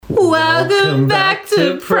Welcome back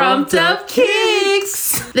to Prompt Up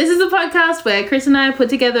Kicks. This is a podcast where Chris and I put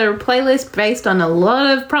together a playlist based on a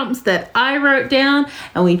lot of prompts that I wrote down,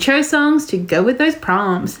 and we chose songs to go with those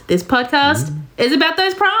prompts. This podcast is about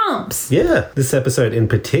those prompts. Yeah, this episode in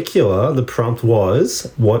particular, the prompt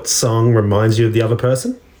was, what song reminds you of the other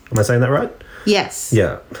person? Am I saying that right? Yes.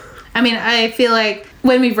 Yeah. I mean, I feel like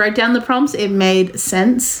when we wrote down the prompts, it made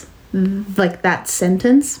sense. Like that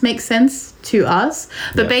sentence makes sense to us.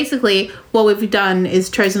 But basically, what we've done is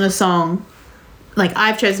chosen a song. Like,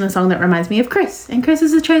 I've chosen a song that reminds me of Chris. And Chris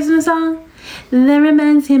has chosen a song that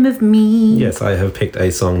reminds him of me. Yes, I have picked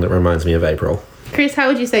a song that reminds me of April. Chris, how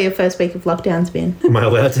would you say your first week of lockdown's been? Am I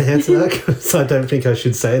allowed to answer that? Because I don't think I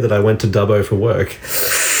should say that I went to Dubbo for work.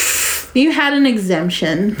 You had an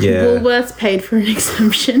exemption. Yeah. Woolworths paid for an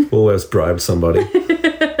exemption. Woolworths bribed somebody.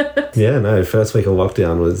 Yeah, no, first week of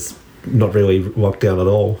lockdown was not really lockdown at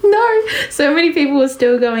all. No, so many people were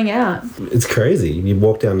still going out. It's crazy. You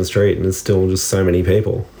walk down the street and there's still just so many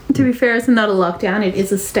people. To be fair, it's not a lockdown. It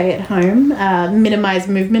is a stay-at-home, minimise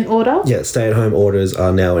movement order. Yeah, stay-at-home orders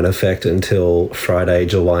are now in effect until Friday,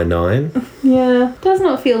 July 9. Yeah, does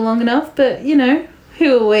not feel long enough, but, you know,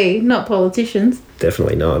 who are we? Not politicians.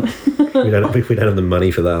 Definitely not. we don't have the money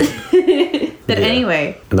for that. But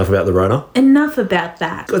anyway. Enough about the Rona. Enough about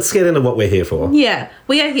that. Let's get into what we're here for. Yeah,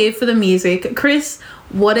 we are here for the music. Chris,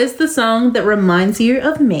 what is the song that reminds you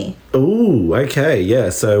of me? Ooh, okay, yeah.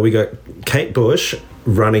 So we got Kate Bush,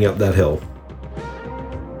 Running Up That Hill.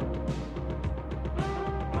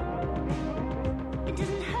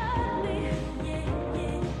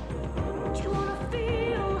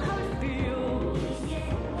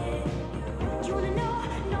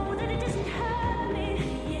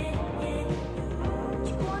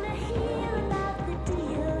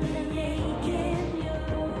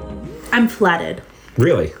 I'm flattered.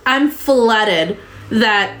 Really? I'm flattered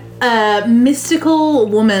that a mystical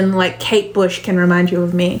woman like Kate Bush can remind you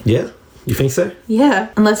of me. Yeah? You think so? Yeah.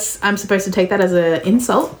 Unless I'm supposed to take that as an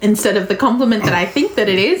insult instead of the compliment that I think that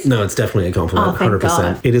it is. No, it's definitely a compliment. Oh, thank 100%.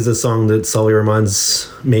 God. It is a song that solely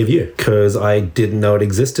reminds me of you because I didn't know it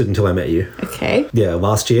existed until I met you. Okay. Yeah,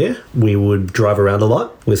 last year we would drive around a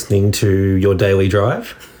lot listening to your daily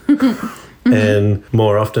drive. And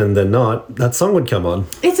more often than not, that song would come on.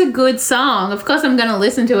 It's a good song. Of course, I'm going to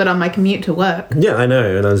listen to it on my commute to work. Yeah, I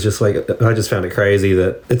know. And I was just like, I just found it crazy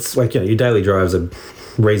that it's like, you know, your daily drive's a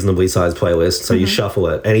reasonably sized playlist, so you shuffle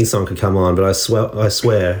it. Any song could come on, but I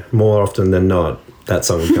swear, more often than not, that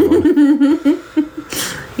song would come on.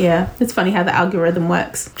 Yeah, it's funny how the algorithm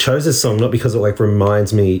works. Chose this song not because it like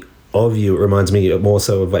reminds me of you, it reminds me more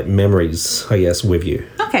so of like memories, I guess, with you.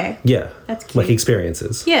 Okay. Yeah. That's cute. Like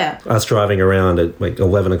experiences. Yeah. Us driving around at like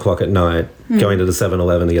 11 o'clock at night, going to the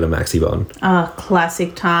 7-Eleven to get a Maxi Bon. Ah,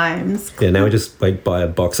 classic times. Yeah, now we just like buy a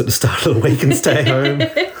box at the start of the week and stay home.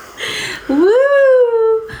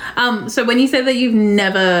 Woo! So when you said that you've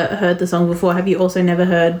never heard the song before, have you also never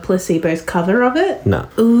heard Placebo's cover of it? No.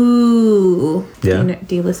 Ooh. Yeah.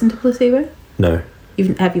 Do you listen to Placebo? No.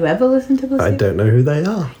 Have you ever listened to Placebo? I don't know who they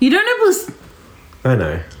are. You don't know Placebo? I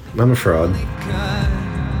know. I'm a fraud.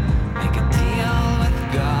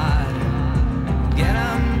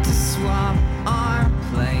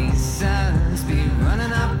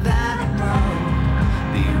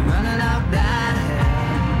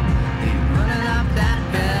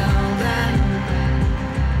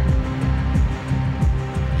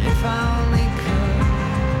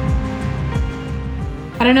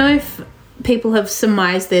 I don't know if people have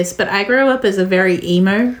surmised this, but I grew up as a very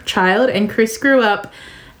emo child, and Chris grew up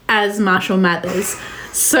as Marshall Mathers.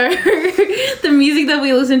 So the music that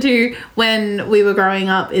we listened to when we were growing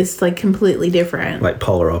up is like completely different. Like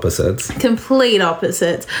polar opposites. Complete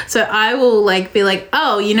opposites. So I will like be like,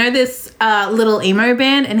 oh, you know this little emo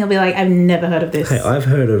band? And he'll be like, I've never heard of this. Hey, I've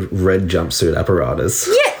heard of Red Jumpsuit Apparatus.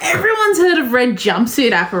 Yeah, everyone's heard of Red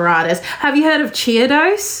Jumpsuit Apparatus. Have you heard of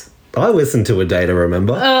Cheerdos? I listened to A Day to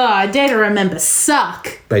Remember. Oh, A Day to Remember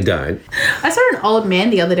suck. They don't. I saw an old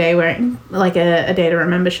man the other day wearing like a Day to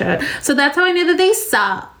Remember shirt. So that's how I knew that they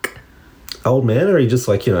suck. Old man, or he just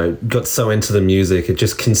like, you know, got so into the music it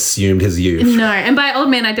just consumed his youth? No, and by old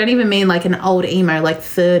man I don't even mean like an old emo, like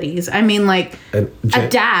 30s. I mean like a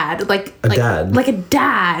dad. Like a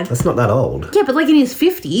dad. That's not that old. Yeah, but like in his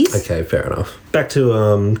 50s. Okay, fair enough. Back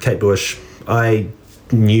to Kate Bush. I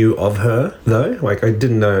knew of her though. Like I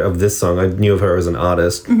didn't know of this song. I knew of her as an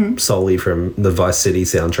artist solely from the Vice City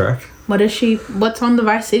soundtrack. What's on the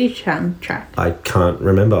Vice City soundtrack? I can't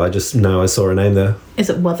remember. I just know I saw her name there. Is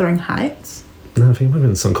it Wuthering Heights? No, I think it might have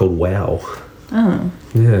been a song called Wow. Oh.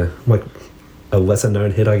 Yeah. Like a lesser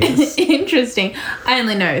known hit, I guess. Interesting. I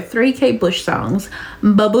only know 3 Kate Bush songs: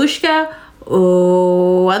 Babushka,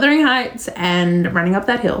 Wuthering Heights, and Running Up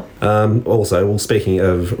That Hill. Also, well, speaking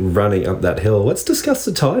of Running Up That Hill, let's discuss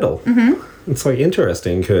the title. Mm-hmm. It's like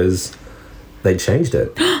interesting because they changed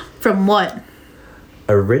it. From what?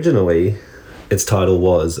 Originally, its title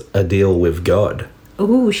was A Deal with God.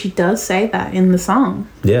 Ooh, she does say that in the song.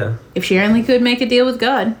 Yeah. If she only could make a deal with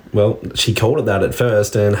God. Well, she called it that at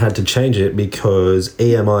first and had to change it because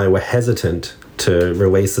EMI were hesitant to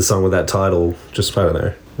release the song with that title. Just, I don't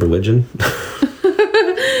know, religion?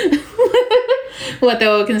 What, they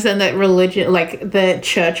were concerned that religion, like the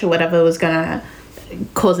church or whatever, was going to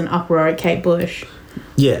cause an uproar at Kate Bush.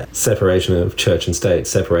 Yeah. Separation of church and state,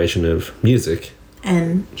 separation of music.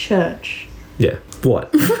 And church. Yeah. What?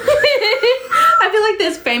 I feel like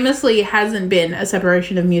there's famously hasn't been a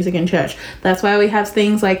separation of music and church. That's why we have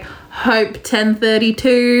things like Hope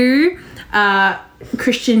 1032,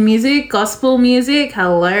 Christian music, gospel music,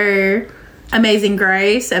 hello, Amazing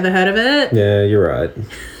Grace, ever heard of it? Yeah, you're right.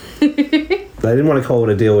 They didn't want to call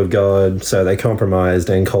it A Deal with God, so they compromised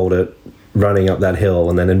and called it Running Up That Hill,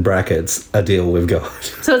 and then in brackets, A Deal with God.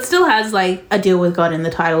 So it still has like A Deal with God in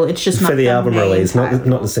the title. It's just not for the album release, not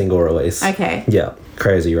the single release. Okay. Yeah,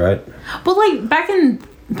 crazy, right? But like back in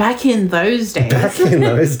those days. Back in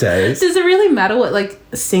those days. Does it really matter what like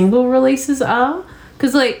single releases are?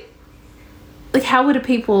 Because like how would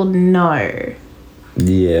people know?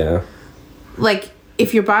 Yeah. Like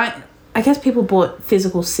if you're buying, I guess people bought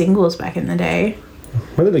physical singles back in the day.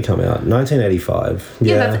 When did they come out? 1985.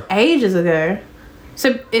 Yeah, that's ages ago.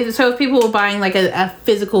 So if people were buying like a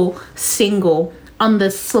physical single on the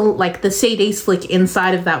CD slick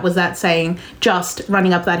inside of that, was that saying just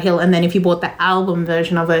Running Up That Hill? And then if you bought the album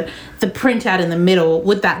version of it, the printout in the middle,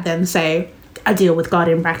 would that then say A Deal with God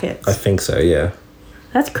in brackets? I think so, yeah.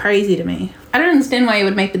 That's crazy to me. I don't understand why you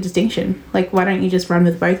would make the distinction. Like, why don't you just run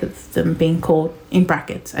with both of them being called in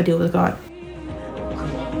brackets A Deal with God?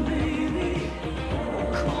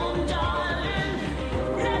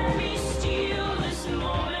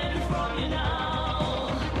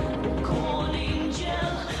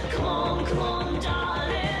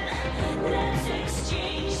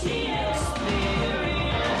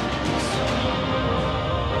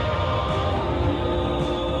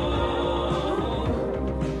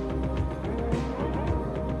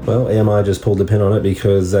 Well, EMI just pulled the pin on it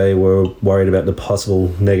because they were worried about the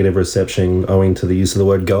possible negative reception owing to the use of the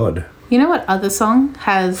word God. You know what other song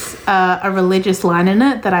has a religious line in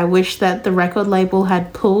it that I wish that the record label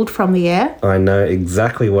had pulled from the air? I know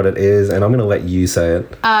exactly what it is, and I'm going to let you say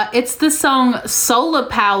it. It's the song Solar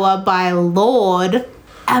Power by Lorde.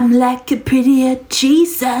 I'm like a prettier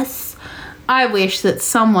Jesus. I wish that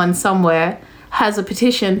someone somewhere has a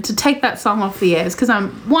petition to take that song off the airs because I'm,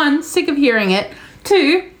 1, sick of hearing it.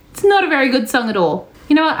 2, it's not a very good song at all.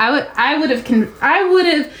 You know what? I would have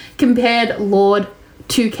compared Lorde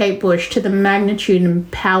to Kate Bush, to the magnitude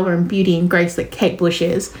and power and beauty and grace that Kate Bush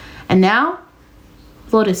is. And now,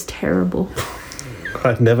 Lorde is terrible.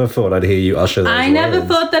 I never thought I'd hear you usher those words. Never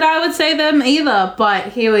thought that I would say them either, but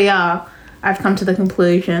here we are. I've come to the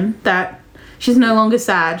conclusion that she's no longer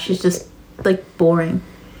sad. She's just, like, boring.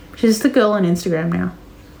 She's just a girl on Instagram now.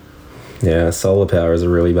 Yeah, Solar Power is a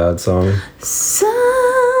really bad song. Solar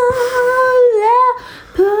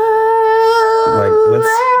Power. Like, let's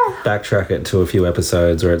backtrack it to a few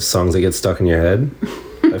episodes where it's songs that get stuck in your head.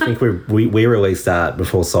 I think we released that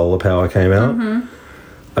before Solar Power came out. Mm-hmm.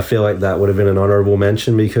 I feel like that would have been an honourable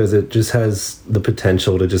mention because it just has the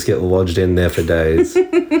potential to just get lodged in there for days.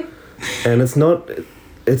 And it's not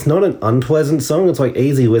an unpleasant song. It's like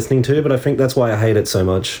easy listening to, but I think that's why I hate it so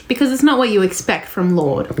much. Because it's not what you expect from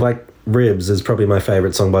Lorde. Like, Ribs is probably my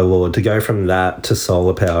favourite song by Lorde. To go from that to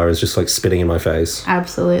Solar Power is just like spitting in my face.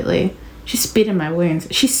 Absolutely. She spit in my wounds.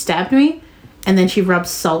 She stabbed me and then she rubbed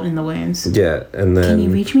salt in the wounds. Yeah, and then... Can you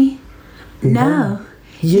reach me? No.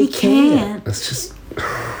 You can't. It's just...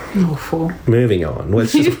 awful. Moving on.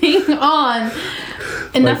 Moving on.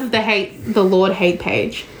 Enough of the Lorde hate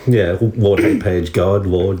page. Yeah, Lorde hate page. God,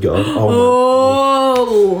 Lord, God.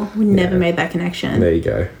 Oh, we never made that connection. There you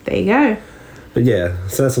go. There you go. But yeah,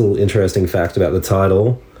 so that's a little interesting fact about the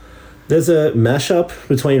title. There's a mashup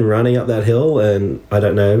between Running Up That Hill and, I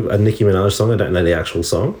don't know, a Nicki Minaj song. I don't know the actual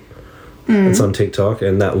song. It's on TikTok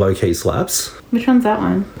and that low-key slaps. Which one's that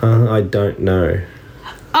one? I don't know.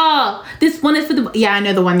 Oh, this one is for the... Yeah, I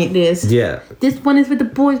know the one it is. Yeah. This one is with the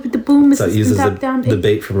boys with the boom. So it uses the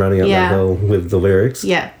beat from Running Up That Hill with the lyrics.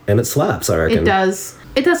 Yeah. And it slaps, I reckon. It does.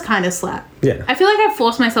 It does kind of slap. Yeah. I feel like I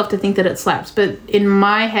force myself to think that it slaps, but in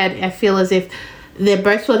my head, I feel as if they're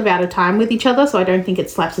both sort of out of time with each other, so I don't think it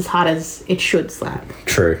slaps as hard as it should slap.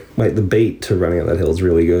 True. Wait, the beat to Running Up That Hill is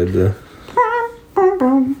really good.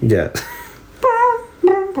 Yeah.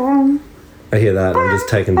 I hear that and I'm just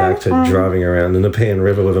taken back to driving around the Nepean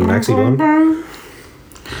River with a maxi bomb.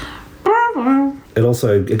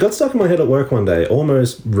 It got stuck in my head at work one day.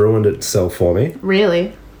 Almost ruined itself for me.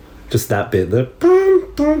 Really? Just that bit. It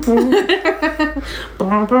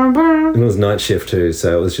was night shift too,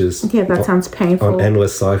 so it was just... Yeah, that sounds painful. On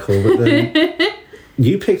endless cycle. But then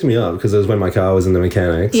you picked me up because it was when my car was in the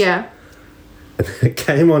mechanics. Yeah. It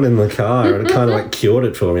came on in the car and it kind of like cured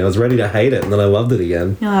it for me. I was ready to hate it and then I loved it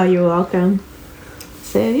again. Oh, you're welcome.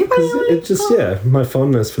 So it just, my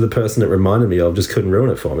fondness for the person it reminded me of just couldn't ruin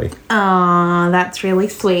it for me. Aw, that's really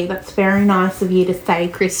sweet. That's very nice of you to say,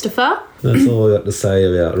 Christopher. That's all I got to say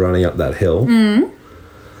about Running Up That Hill.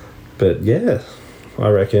 But yeah, I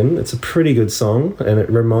reckon it's a pretty good song and it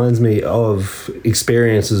reminds me of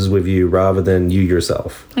experiences with you rather than you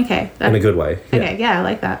yourself. Okay. In a good way. Yeah. Okay, yeah, I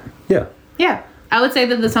like that. Yeah. Yeah. I would say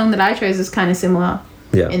that the song that I chose is kind of similar.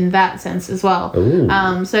 Yeah. In that sense as well.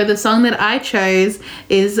 Ooh. So the song that I chose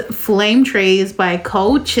is Flame Trees by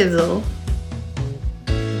Cold Chisel.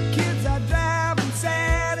 Kids are driving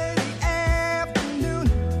Saturday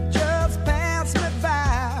afternoon, just pass me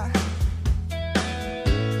by.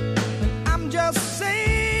 I'm just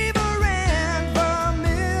savoring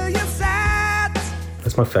familiar sights.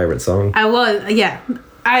 That's my favourite song.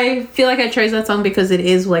 I feel like I chose that song because it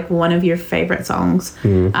is like one of your favorite songs.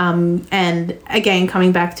 And again,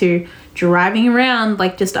 coming back to driving around,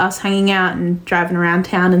 like just us hanging out and driving around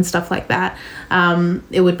town and stuff like that,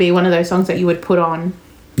 it would be one of those songs that you would put on.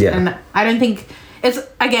 Yeah. And I don't think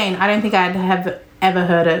I'd have ever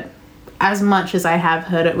heard it as much as I have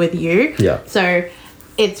heard it with you. Yeah. So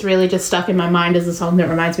it's really just stuck in my mind as a song that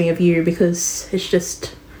reminds me of you because it's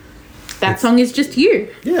just... That song is just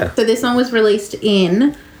you. Yeah. So this song was released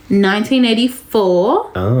in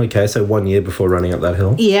 1984. Oh, okay. So 1 year before Running Up That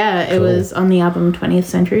Hill. Yeah, it was on the album 20th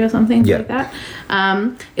Century or something like that.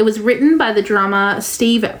 It was written by the drummer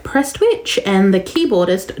Steve Prestwich and the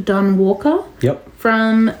keyboardist Don Walker. Yep.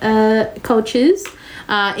 From Cold Chiz.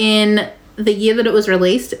 In the year that it was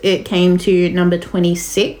released, it came to number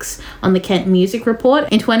 26 on the Kent Music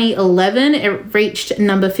Report. In 2011, it reached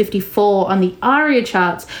number 54 on the ARIA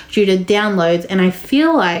charts due to downloads, and I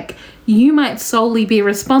feel like you might solely be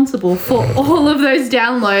responsible for all of those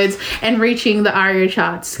downloads and reaching the ARIA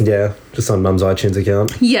charts. Yeah, just on Mum's iTunes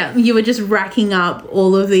account. Yeah, you were just racking up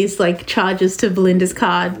all of these like charges to Belinda's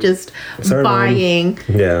card, just buying. Mom.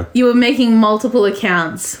 Yeah. You were making multiple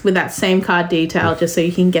accounts with that same card detail just so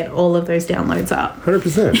you can get all of those downloads up.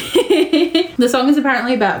 100%. The song is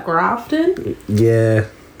apparently about Grafton. Yeah.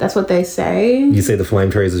 That's what they say. You see the flame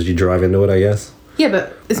trees as you drive into it, I guess. Yeah,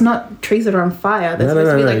 but it's not trees that are on fire. They're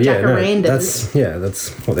supposed to be like jacarandas.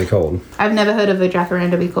 That's what they're called. I've never heard of a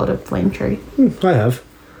jacaranda be called a flame tree. I have.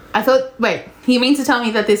 I thought, wait, you mean to tell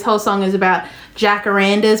me that this whole song is about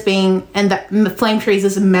jacarandas being, and that flame trees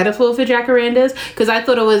is a metaphor for jacarandas? Because I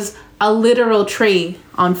thought it was a literal tree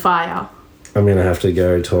on fire. I'm going to have to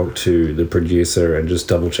go talk to the producer and just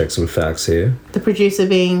double check some facts here. The producer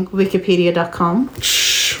being wikipedia.com.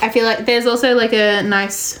 I feel like there's also like a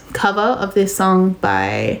nice cover of this song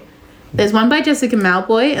by... There's one by Jessica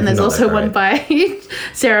Malboy and there's also one by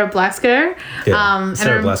Sarah Blasco. Yeah,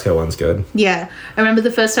 Sarah Blasco one's good. Yeah. I remember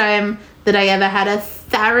the first time that I ever had a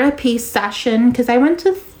therapy session because I went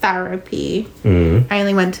to therapy. I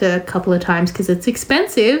only went to a couple of times because it's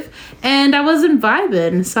expensive and I wasn't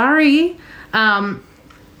vibing. Sorry.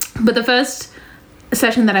 But the first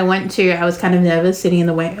session that I went to, I was kind of nervous sitting in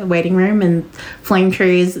the waiting room, and Flame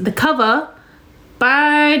Trees, the cover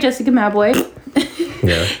by Jessica Malboy.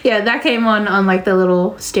 Yeah, that came on like the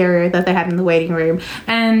little stereo that they had in the waiting room.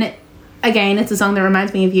 And again, it's a song that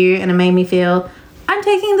reminds me of you, and it made me feel I'm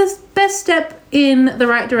taking this best step in the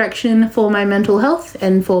right direction for my mental health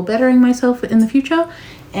and for bettering myself in the future.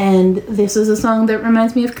 And this is a song that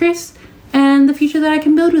reminds me of Chris and the future that I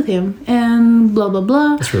can build with him, and blah, blah,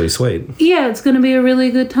 blah. That's really sweet. Yeah, it's going to be a really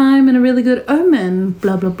good time and a really good omen,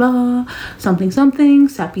 blah, blah, blah. Something, something,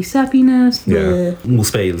 sappy, sappiness. Yeah, we'll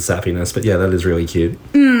spare you the sappiness, but yeah, that is really cute.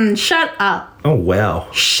 Shut up. Oh, wow.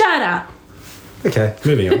 Shut up. Okay,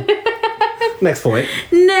 moving on. Next point.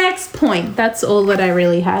 Next point. That's all that I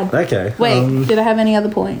really had. Okay. Wait, did I have any other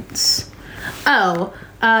points? Oh,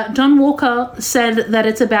 Don Walker said that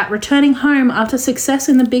it's about returning home after success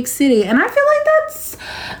in the big city, and I feel like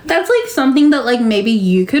that's like something that like maybe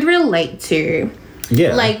you could relate to.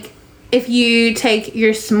 Yeah. Like if you take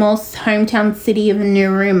your small hometown city of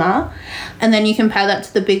Narooma and then you compare that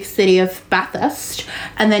to the big city of Bathurst,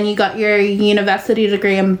 and then you got your university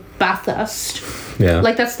degree in Bathurst. Yeah.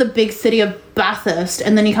 Like, that's the big city of Bathurst,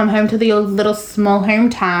 and then you come home to your little small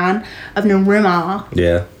hometown of Narooma.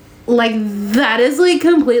 Yeah. Like, that is, like,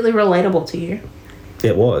 completely relatable to you.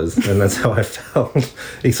 It was, and that's how I felt.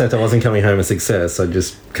 Except I wasn't coming home a success. I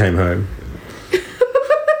just came home.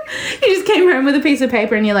 You just came home with a piece of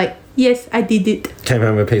paper and you're like, yes, I did it. Came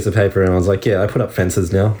home with a piece of paper and I was like, yeah, I put up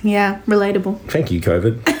fences now. Yeah, relatable. Thank you,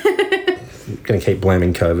 COVID. I'm going to keep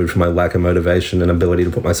blaming COVID for my lack of motivation and ability to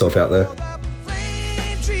put myself out there. The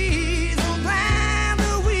flame trees will blind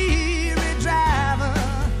the weary driver,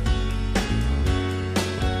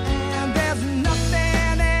 and there's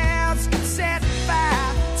nothing else can set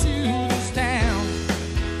fire to this town.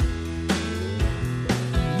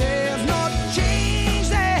 There's no change,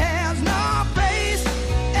 there's no place,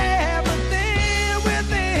 everything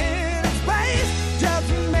within its place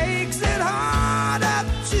just makes it harder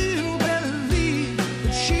to believe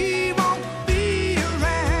that she won't be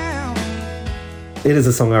around. It is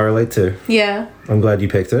a song I relate to. Yeah, I'm glad you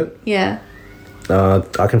picked it. yeah.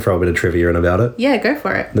 I can throw a bit of trivia in about it. Yeah, go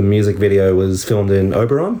for it. The music video was filmed in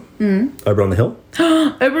Oberon. Oberon the Hill.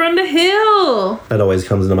 Over on the hill. That always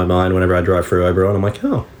comes into my mind whenever I drive through Oberon. I'm like,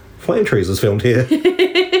 oh, Flame Trees was filmed here.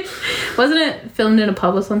 Wasn't it filmed in a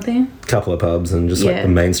pub or something? Couple of pubs and just like Yeah. the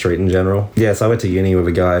main street in general. Yeah, so I went to uni with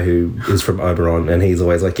a guy who is from Oberon, and he's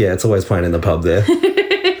always like, yeah, it's always playing in the pub there.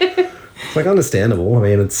 It's like understandable. I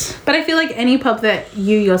mean, it's But I feel like any pub that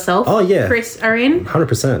you yourself, Oh, yeah. Chris, are in,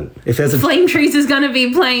 100%. If there's a Flame Trees is going to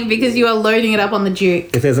be playing because you are loading it up on the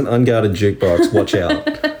Duke. if there's an unguarded jukebox, watch out.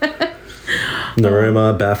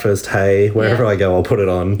 Narooma, Bathurst, Hay, wherever Yeah. I go, I'll put it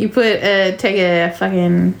on. You take a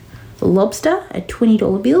fucking lobster, a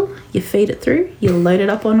 $20 bill, you feed it through, you load it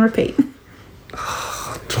up on repeat.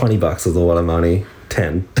 $20 is a lot of money.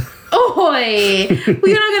 10. Oi!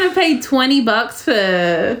 We're not going to pay $20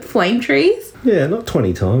 for Flame Trees. Yeah, not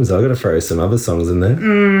 20 times. I've got to throw some other songs in there.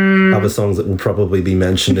 Other songs that will probably be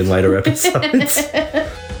mentioned in later episodes.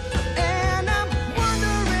 And I'm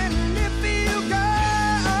wondering if you'll go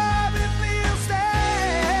or if you'll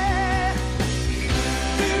stay.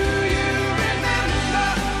 Do you remember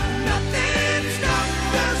nothing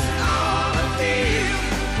stopped us all until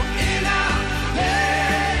we're in our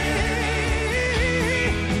day?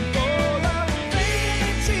 Oh, the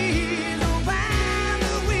flame trees will bind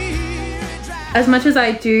the weary drive. As much as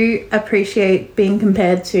I do appreciate being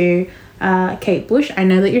compared to Kate Bush, I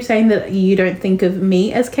know that you're saying that you don't think of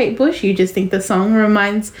me as Kate Bush, you just think the song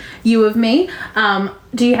reminds you of me.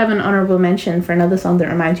 Do you have an honourable mention for another song that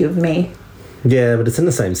reminds you of me? Yeah, but it's in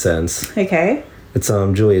the same sense. Okay. It's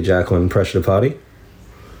Julia Jacqueline, Pressure to Party.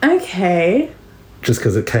 Okay. Just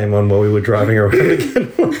because it came on while we were driving around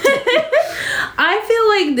again. I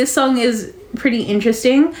feel like this song is pretty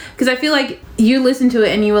interesting because I feel like you listened to it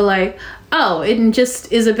and you were like, oh, it just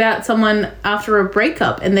is about someone after a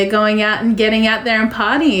breakup and they're going out and getting out there and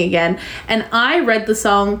partying again. And I read the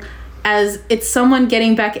song as it's someone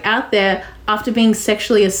getting back out there after being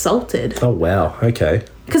sexually assaulted. Oh, wow. Okay.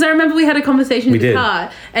 Because I remember we had a conversation We in the did. car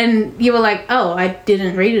and you were like, oh, I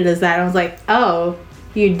didn't read it as that. I was like, oh,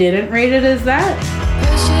 you didn't read it as that?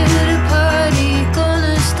 Pressure to party,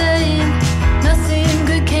 gonna stay in. Nothing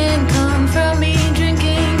good can come from me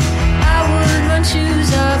drinking. I would run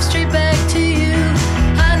shoes off straight back to you.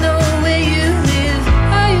 I know where you live.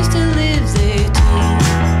 I used to live there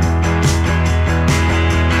too.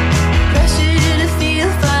 Pressure to feel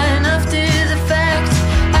fine after the fact.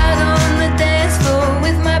 Out on the dance floor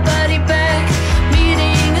with my body back.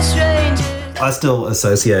 Meeting a stranger. I still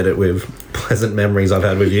associate it with pleasant memories I've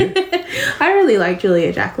had with you. I really like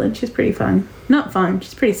Julia Jacqueline. She's pretty fun. Not fun,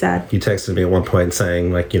 she's pretty sad. You texted me at one point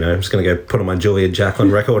saying, like, I'm just going to go put on my Julia Jacqueline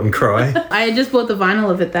record and cry. I had just bought the vinyl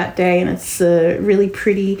of it that day and it's a really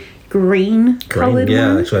pretty green coloured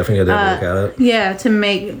Yeah, one. actually, I think I did look at it. Yeah, to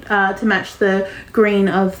match the green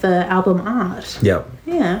of the album art. Yep.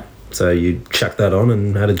 Yeah. So you chucked that on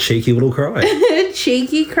and had a cheeky little cry.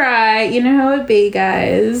 Cheeky cry. You know how it be,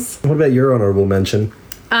 guys. What about your honourable mention?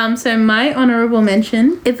 So my honorable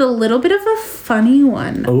mention is a little bit of a funny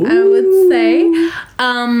one, I would say.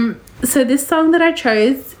 So this song that I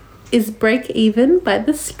chose is Break Even by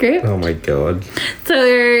The Script. Oh my god. So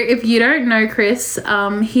if you don't know Chris,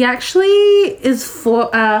 he actually is for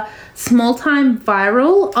small time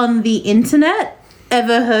viral on the internet.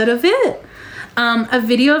 Ever heard of it? A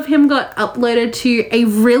video of him got uploaded to a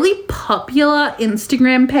really popular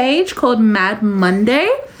Instagram page called Mad Monday.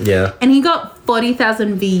 Yeah. And he got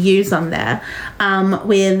 40,000 VUs on there,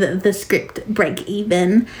 with the script Break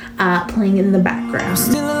Even playing in the background.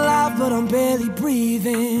 Still alive, but I'm barely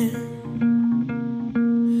breathing.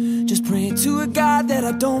 Just praying to a God that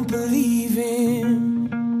I don't believe in.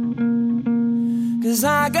 'Cause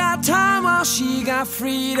I got time while she got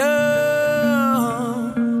freedom.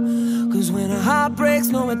 'Cause when a heart breaks,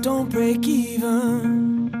 no, it don't break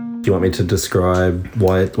even. Do you want me to describe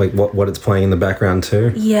why, what it's playing in the background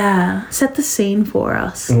too? Yeah, set the scene for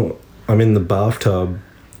us. Well, I'm in the bathtub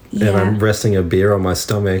and I'm resting a beer on my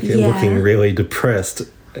stomach and Yeah. looking really depressed.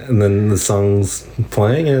 And then the song's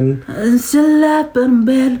playing and Still alive, but I'm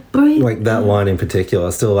barely breathing. like that line in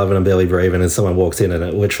particular, still alive and I'm barely breathing, and someone walks in and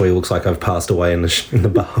it literally looks like I've passed away in the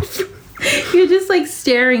bath. You're just like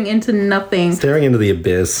staring into nothing. Staring into the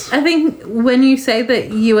abyss. I think when you say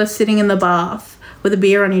that you are sitting in the bath with a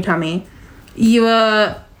beer on your tummy, you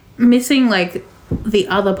are missing like the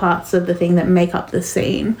other parts of the thing that make up the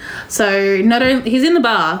scene. So not only he's in the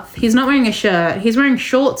bath, he's not wearing a shirt, he's wearing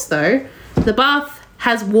shorts though. The bath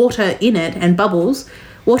has water in it and bubbles,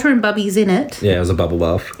 water and bubbies in it. Yeah, it was a bubble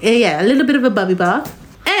bath. Yeah, a little bit of a bubby bath,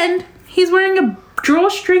 and he's wearing a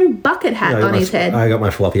drawstring bucket hat Yeah, on his head. I got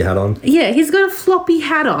my floppy hat on Yeah, he's got a floppy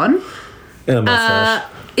hat on. and a mustache.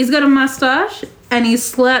 He's got a mustache and he's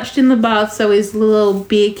slouched in the bath so his little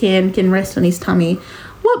beer can rest on his tummy.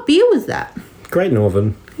 What beer was that? Great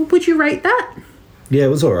Northern. Would you rate that? Yeah, it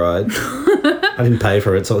was alright. I didn't pay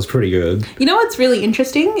for it, so it was pretty good. You know what's really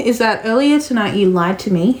interesting is that earlier tonight you lied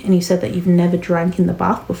to me and you said that you've never drank in the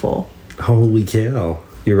bath before. Holy cow.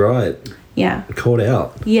 You're right. Yeah. Caught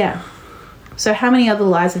out. Yeah. So how many other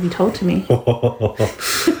lies have you told to me?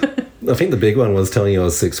 I think the big one was telling you I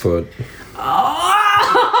was 6 foot.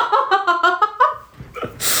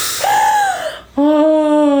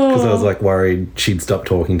 Because I was like worried she'd stop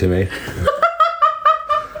talking to me.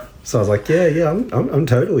 So I was like, yeah, I'm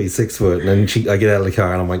totally 6 foot. And then I get out of the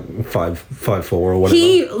car and I'm like 5'4" or whatever.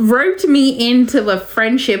 He roped me into a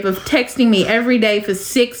friendship of texting me every day for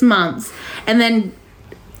 6 months. And then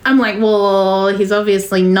I'm like, well, he's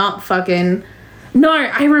obviously not fucking... No,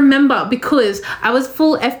 I remember because I was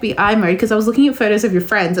full FBI mode because I was looking at photos of your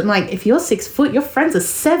friends. I'm like, if you're 6 foot, your friends are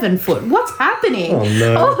 7 foot. What's happening? Oh,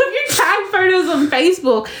 no. All of your tag photos on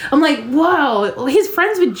Facebook. I'm like, wow, he's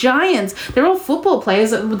friends with giants. They're all football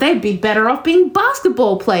players. They'd be better off being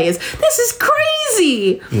basketball players. This is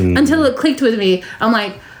crazy. Until it clicked with me. I'm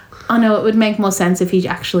like, oh no, it would make more sense if he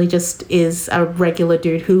actually just is a regular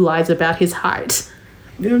dude who lies about his height.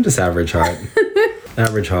 Yeah, I'm just average height.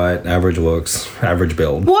 Average height, average looks, average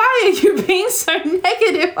build. Why are you being so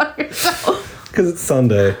negative on yourself? Because it's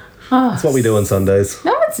Sunday. That's what we do on Sundays.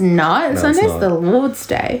 No, it's not. it's Sunday's not. the Lord's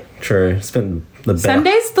Day. True. Spent the better.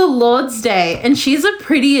 Sunday's the Lord's Day, and she's a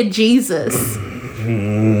prettier Jesus.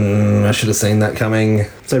 I should have seen that coming.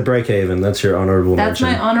 So Break Even, that's your honourable That's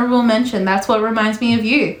mention. my honourable mention. That's what reminds me of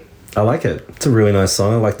you. I like it. It's a really nice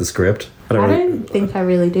song. I like the script. I don't think I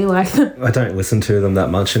really do like them. I don't listen to them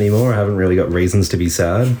that much anymore. I haven't really got reasons to be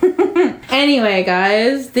sad. Anyway,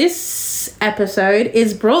 guys, this episode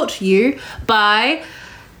is brought to you by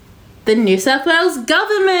the New South Wales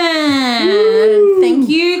government. Thank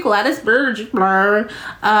you, Gladys Berejiklian,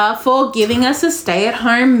 for giving us a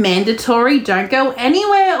stay-at-home mandatory don't go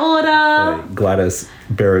anywhere order. Gladys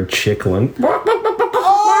Berejiklian.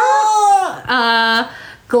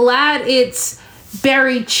 Glad it's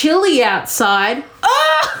very chilly outside.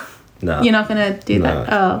 Ah! No. You're not gonna do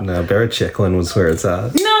that. Oh. No, Berejiklian was where it's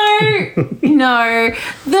at. No.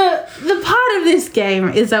 The part of this game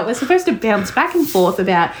is that we're supposed to bounce back and forth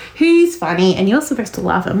about who's funny, and you're supposed to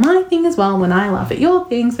laugh at my thing as well when I laugh at your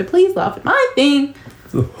thing, so please laugh at my thing.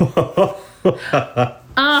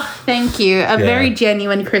 Thank you. A very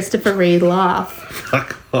genuine Christopher Reid laugh.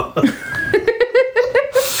 Fuck off.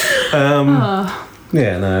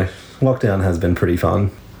 Yeah, no. Lockdown has been pretty fun.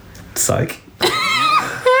 Psych.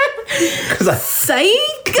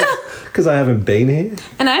 Psych! Because I haven't been here.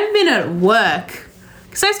 And I've been at work.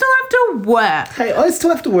 Because I still have to work. Hey, I still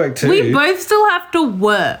have to work too. We both still have to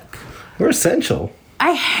work. We're essential.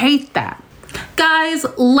 I hate that. Guys,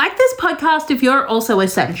 like this podcast if you're also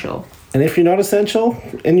essential. And if you're not essential,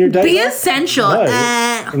 in your days Be off, essential.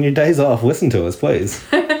 No, in your days off, listen to us, please.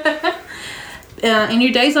 In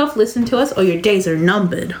your days off, listen to us, or your days are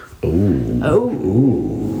numbered. Ooh.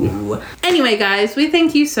 Oh. Anyway, guys, we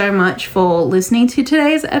thank you so much for listening to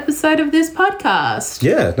today's episode of this podcast.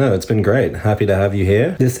 Yeah, no, it's been great. Happy to have you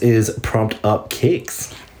here. This is Prompt Up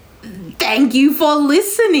Kicks. Thank you for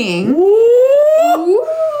listening. Woo!